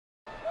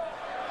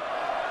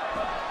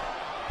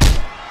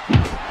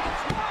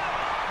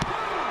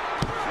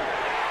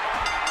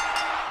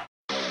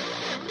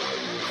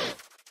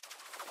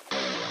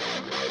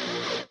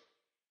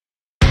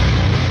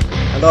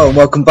Hello and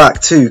welcome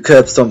back to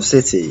Curb Stomp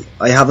City.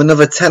 I have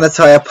another 10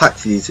 attire pack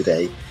for you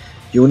today.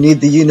 You will need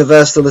the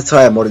Universal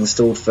Attire Mod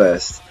installed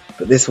first,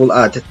 but this will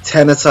add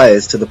 10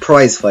 attires to the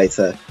prize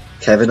fighter,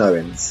 Kevin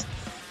Owens.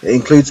 It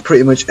includes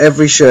pretty much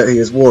every shirt he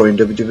has worn in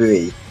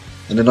WWE,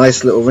 and a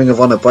nice little Ring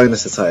of Honor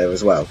bonus attire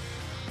as well.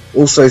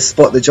 Also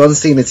spot the John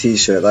Cena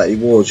t-shirt that he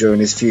wore during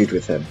his feud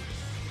with him.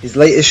 His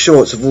latest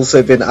shorts have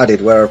also been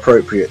added where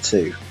appropriate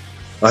too.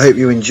 I hope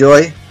you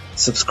enjoy.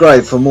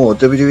 Subscribe for more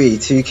WWE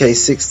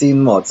 2K16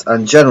 mods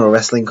and general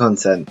wrestling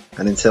content,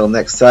 and until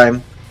next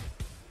time,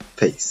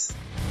 peace.